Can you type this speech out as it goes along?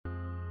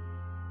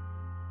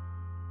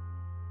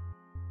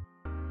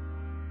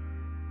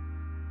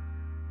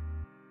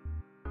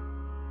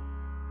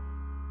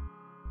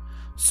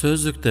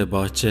Sözlükte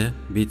bahçe,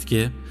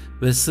 bitki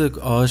ve sık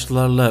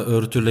ağaçlarla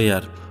örtülü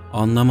yer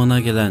anlamına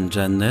gelen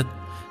cennet,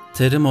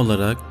 terim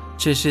olarak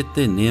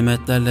çeşitli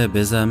nimetlerle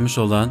bezenmiş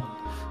olan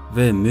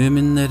ve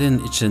müminlerin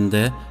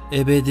içinde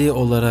ebedî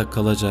olarak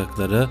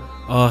kalacakları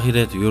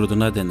âhiret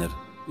yurduna denir.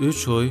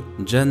 3 huy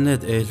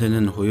cennet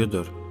ehlinin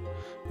huyudur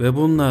ve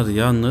bunlar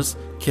yalnız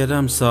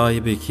kerem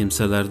sahibi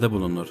kimselerde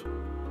bulunur.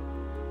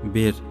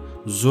 1.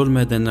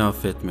 Zulmedeni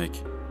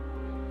affetmek.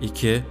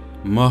 2.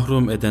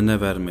 Mahrum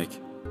edene vermek.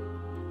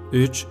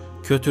 3.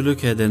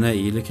 Kötülük edene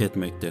iyilik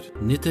etmektir.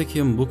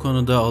 Nitekim bu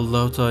konuda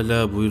Allah-u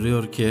Teala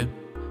buyuruyor ki,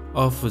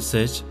 affı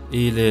seç,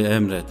 iyiliği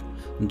emret,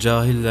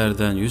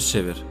 cahillerden yüz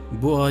çevir.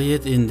 Bu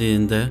ayet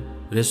indiğinde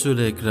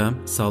Resul-i Ekrem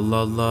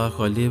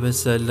sallallahu aleyhi ve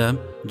sellem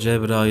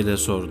Cebrail'e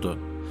sordu.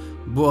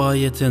 Bu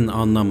ayetin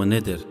anlamı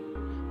nedir?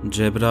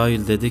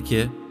 Cebrail dedi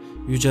ki,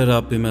 Yüce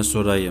Rabbime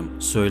sorayım,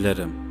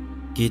 söylerim.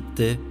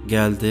 Gitti,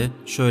 geldi,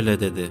 şöyle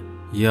dedi.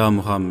 Ya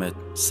Muhammed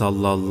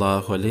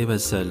sallallahu aleyhi ve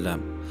sellem,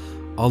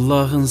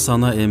 Allah'ın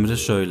sana emri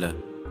şöyle.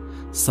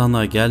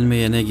 Sana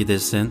gelmeyene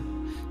gidesin,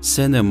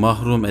 seni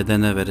mahrum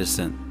edene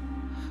veresin.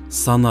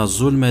 Sana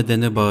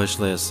zulmedeni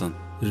bağışlayasın.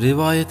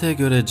 Rivayete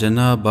göre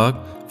Cenab-ı Hak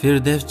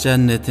Firdevs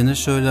cennetini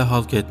şöyle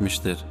halk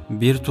etmiştir.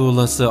 Bir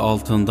tuğlası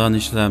altından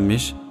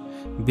işlenmiş,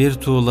 bir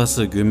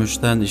tuğlası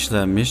gümüşten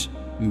işlenmiş,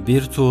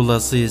 bir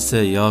tuğlası ise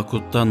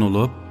yakuttan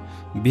olup,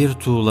 bir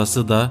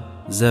tuğlası da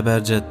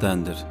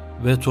zebercettendir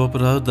ve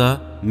toprağı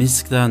da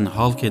miskten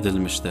halk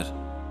edilmiştir.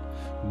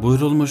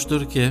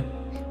 Buyurulmuştur ki,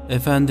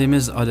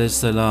 Efendimiz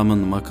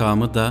Aleyhisselam'ın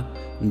makamı da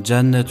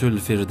Cennetül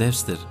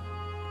Firdevs'tir.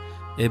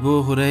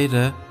 Ebu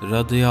Hureyre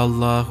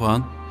radıyallahu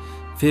anh,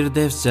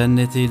 Firdevs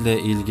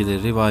cennetiyle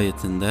ilgili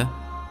rivayetinde,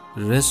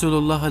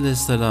 Resulullah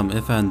Aleyhisselam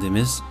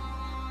Efendimiz,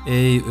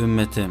 ey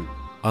ümmetim,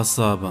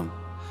 ashabım,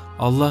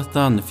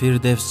 Allah'tan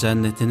Firdevs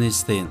cennetini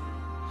isteyin.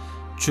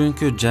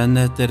 Çünkü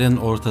cennetlerin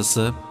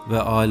ortası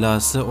ve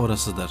alası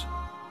orasıdır.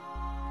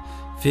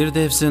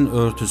 Firdevs'in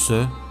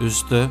örtüsü,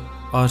 üstü,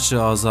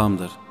 arş-ı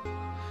azamdır.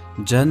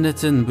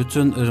 Cennetin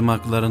bütün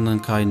ırmaklarının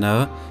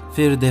kaynağı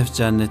Firdevs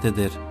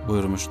cennetidir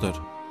buyurmuştur.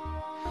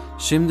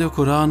 Şimdi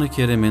Kur'an-ı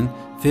Kerim'in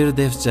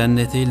Firdevs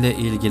cennetiyle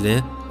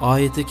ilgili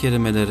ayet-i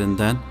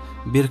kerimelerinden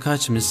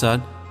birkaç misal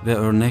ve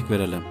örnek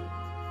verelim.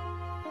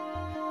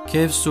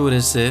 Kehf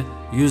suresi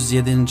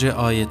 107.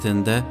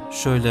 ayetinde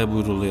şöyle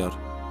buyruluyor.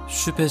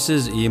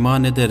 Şüphesiz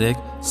iman ederek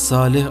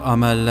salih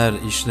ameller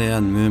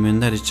işleyen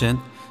müminler için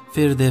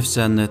Firdevs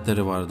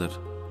cennetleri vardır.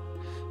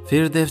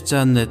 Firdevs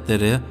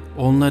cennetleri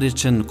onlar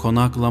için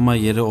konaklama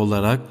yeri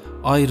olarak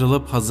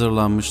ayrılıp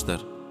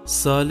hazırlanmıştır.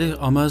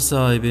 Salih amel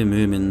sahibi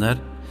müminler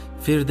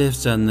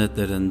Firdevs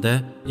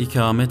cennetlerinde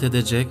ikamet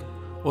edecek,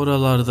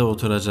 oralarda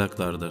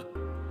oturacaklardır.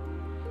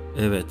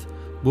 Evet,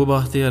 bu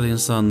bahtiyar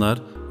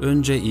insanlar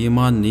önce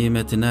iman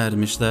nimetine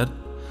ermişler,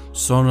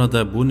 sonra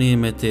da bu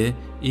nimeti,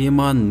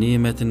 iman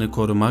nimetini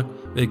korumak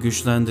ve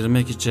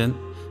güçlendirmek için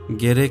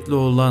gerekli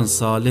olan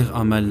salih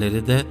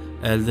amelleri de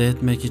elde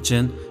etmek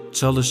için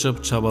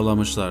çalışıp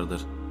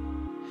çabalamışlardır.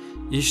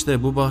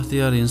 İşte bu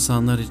bahtiyar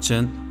insanlar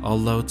için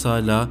Allah-u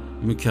Teala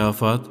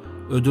mükafat,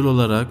 ödül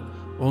olarak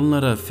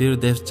onlara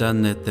Firdevs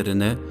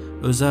cennetlerini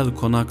özel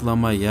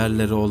konaklama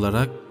yerleri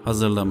olarak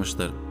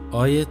hazırlamıştır.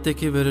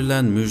 Ayetteki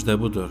verilen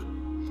müjde budur.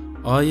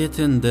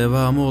 Ayetin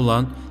devamı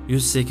olan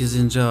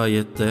 108.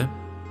 ayette,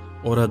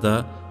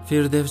 orada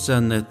Firdevs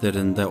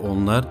cennetlerinde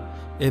onlar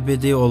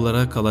ebedi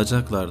olarak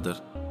kalacaklardır.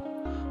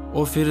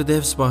 O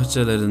Firdevs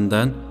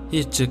bahçelerinden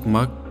hiç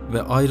çıkmak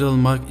ve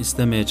ayrılmak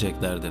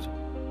istemeyeceklerdir.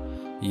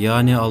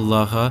 Yani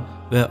Allah'a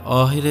ve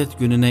ahiret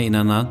gününe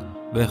inanan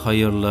ve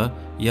hayırlı,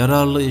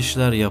 yararlı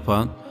işler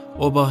yapan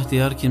o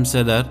bahtiyar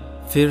kimseler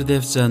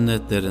Firdevs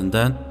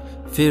cennetlerinden,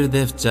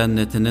 Firdevs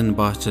cennetinin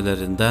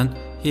bahçelerinden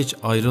hiç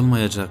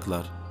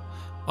ayrılmayacaklar.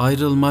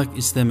 Ayrılmak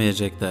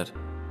istemeyecekler.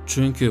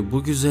 Çünkü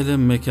bu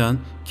güzelim mekan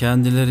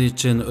kendileri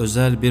için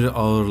özel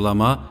bir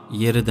ağırlama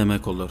yeri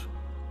demek olur.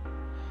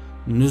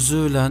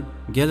 Nüzülen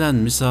gelen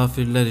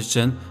misafirler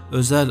için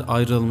özel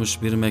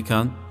ayrılmış bir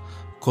mekan,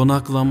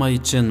 konaklama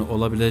için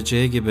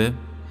olabileceği gibi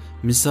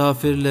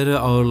misafirleri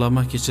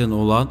ağırlamak için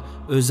olan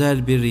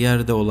özel bir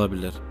yerde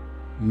olabilir.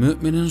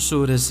 Mü'minin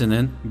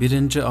suresinin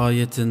 1.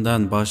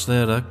 ayetinden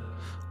başlayarak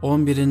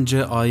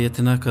 11.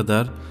 ayetine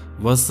kadar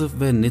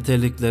vasıf ve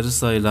nitelikleri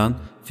sayılan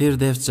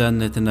Firdevs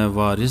cennetine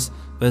varis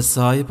ve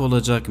sahip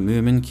olacak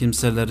mümin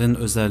kimselerin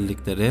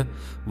özellikleri,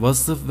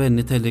 vasıf ve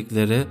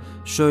nitelikleri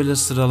şöyle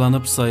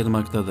sıralanıp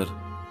sayılmaktadır.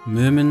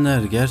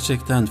 Müminler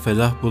gerçekten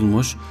felah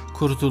bulmuş,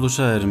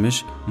 kurtuluşa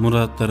ermiş,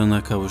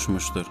 muratlarına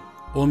kavuşmuştur.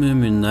 O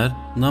müminler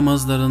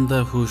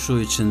namazlarında huşu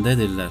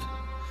içindedirler.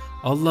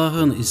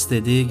 Allah'ın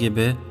istediği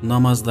gibi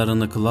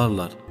namazlarını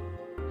kılarlar.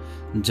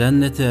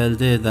 Cenneti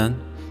elde eden,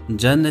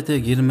 cennete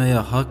girmeye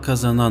hak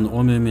kazanan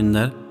o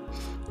müminler,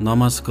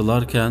 namaz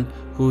kılarken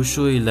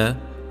huşu ile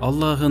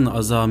Allah'ın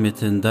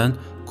azametinden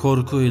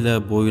korku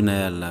ile boyun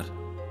eğerler.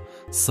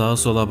 Sağa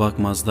sola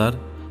bakmazlar,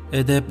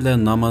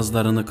 edeple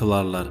namazlarını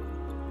kılarlar.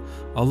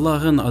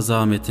 Allah'ın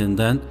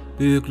azametinden,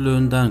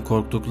 büyüklüğünden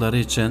korktukları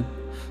için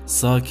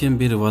sakin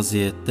bir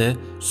vaziyette,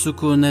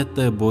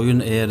 sükunetle boyun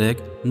eğerek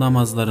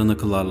namazlarını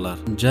kılarlar.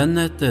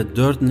 Cennette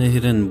 4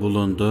 nehrin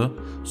bulunduğu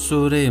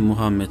Sure-i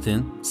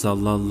Muhammed'in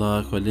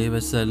sallallahu aleyhi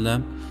ve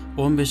sellem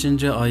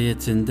 15.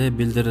 ayetinde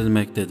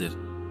bildirilmektedir.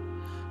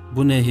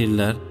 Bu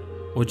nehirler,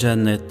 o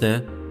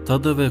cennette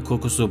tadı ve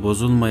kokusu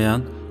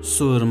bozulmayan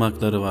su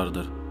ırmakları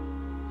vardır.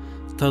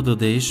 Tadı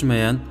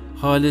değişmeyen,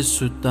 halis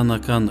sütten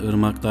akan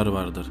ırmaklar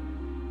vardır.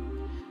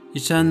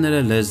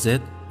 İçenlere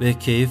lezzet ve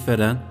keyif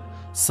veren,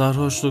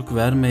 sarhoşluk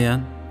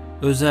vermeyen,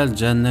 özel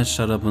cennet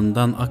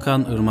şarabından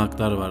akan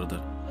ırmaklar vardır.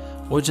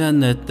 O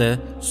cennette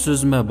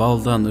süzme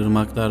baldan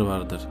ırmaklar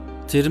vardır.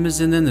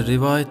 Tirmizi'nin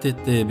rivayet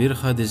ettiği bir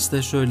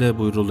hadiste şöyle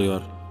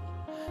buyruluyor: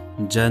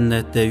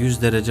 Cennette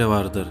 100 derece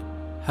vardır.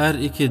 Her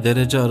 2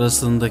 derece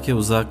arasındaki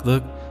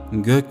uzaklık,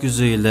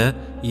 gökyüzü ile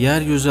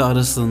yeryüzü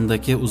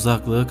arasındaki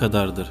uzaklığı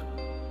kadardır.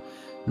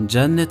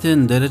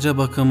 Cennetin derece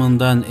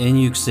bakımından en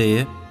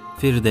yükseği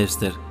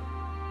Firdevs'tir.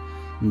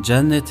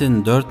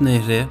 Cennetin 4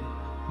 nehri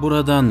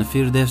buradan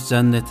Firdevs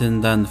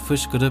cennetinden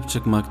fışkırıp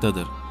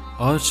çıkmaktadır.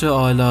 Arş-ı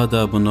âlâ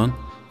da bunun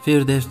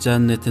Firdevs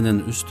cennetinin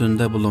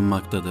üstünde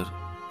bulunmaktadır.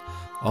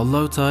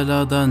 Allah-u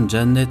Teala'dan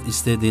cennet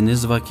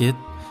istediğiniz vakit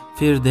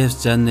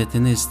Firdevs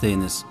cennetini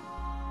isteyiniz.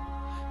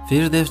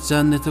 Firdevs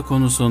cenneti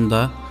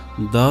konusunda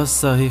daha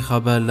sahih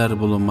haberler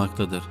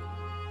bulunmaktadır.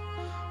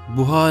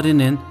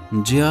 Buhari'nin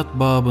cihat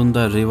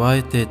babında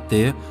rivayet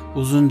ettiği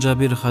uzunca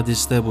bir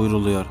hadiste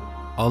buyruluyor: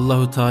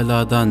 Allahu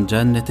Teala'dan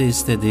cenneti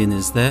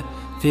istediğinizde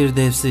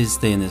Firdevs'i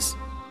isteyiniz.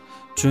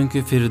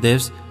 Çünkü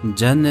Firdevs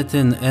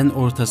cennetin en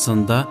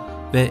ortasında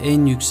ve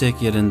en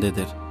yüksek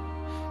yerindedir.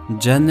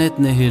 Cennet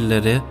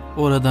nehirleri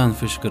oradan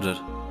fışkırır.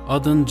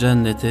 Adın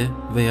cenneti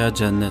veya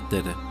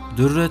cennetleri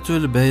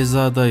Dürretül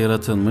Beyza'da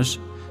yaratılmış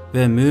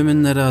ve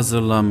müminlere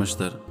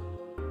hazırlanmıştır.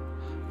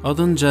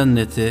 Adın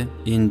cenneti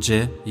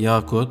ince,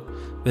 yakut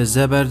ve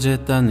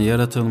zebercetten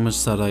yaratılmış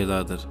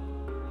saraylardır.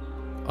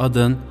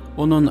 Adın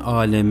onun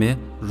alemi,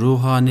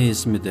 ruhani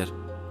ismidir.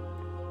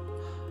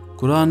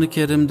 Kur'an-ı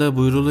Kerim'de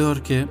buyruluyor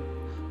ki,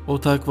 o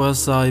takva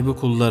sahibi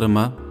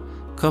kullarıma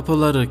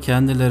kapıları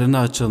kendilerine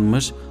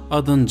açılmış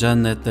adın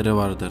cennetleri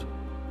vardır.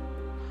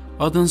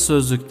 Adın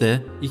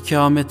sözlükte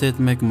ikamet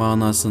etmek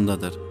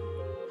manasındadır.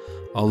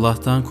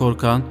 Allah'tan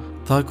korkan,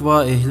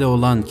 takva ehli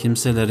olan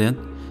kimselerin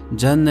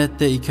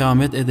cennette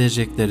ikamet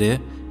edecekleri,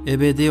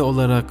 ebedî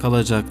olarak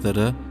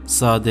kalacakları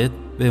saadet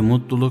ve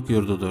mutluluk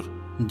yurdudur.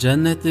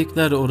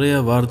 Cennetlikler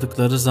oraya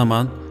vardıkları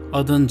zaman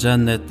adın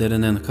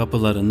cennetlerinin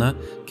kapılarını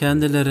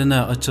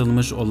kendilerine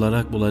açılmış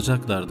olarak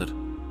bulacaklardır.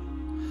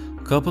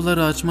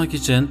 Kapıları açmak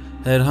için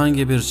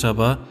herhangi bir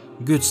çaba,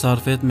 güç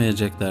sarf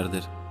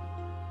etmeyeceklerdir.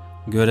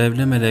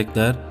 Görevli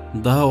melekler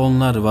daha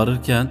onlar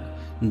varırken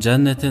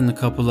cennetin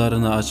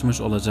kapılarını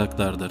açmış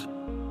olacaklardır.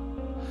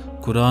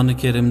 Kur'an-ı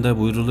Kerim'de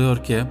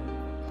buyruluyor ki,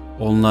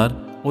 onlar,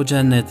 o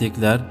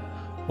cennetlikler,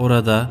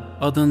 orada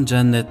adın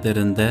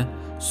cennetlerinde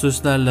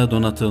süslerle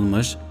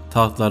donatılmış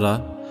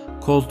tahtlara,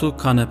 koltuk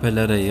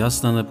kanepelere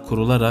yaslanıp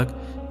kurularak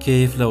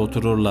keyifle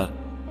otururlar.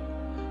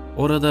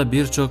 Orada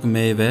birçok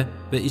meyve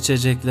ve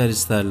içecekler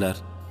isterler.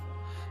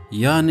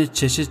 Yani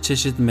çeşit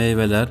çeşit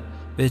meyveler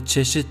ve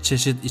çeşit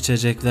çeşit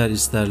içecekler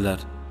isterler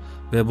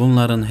ve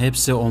bunların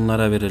hepsi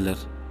onlara verilir.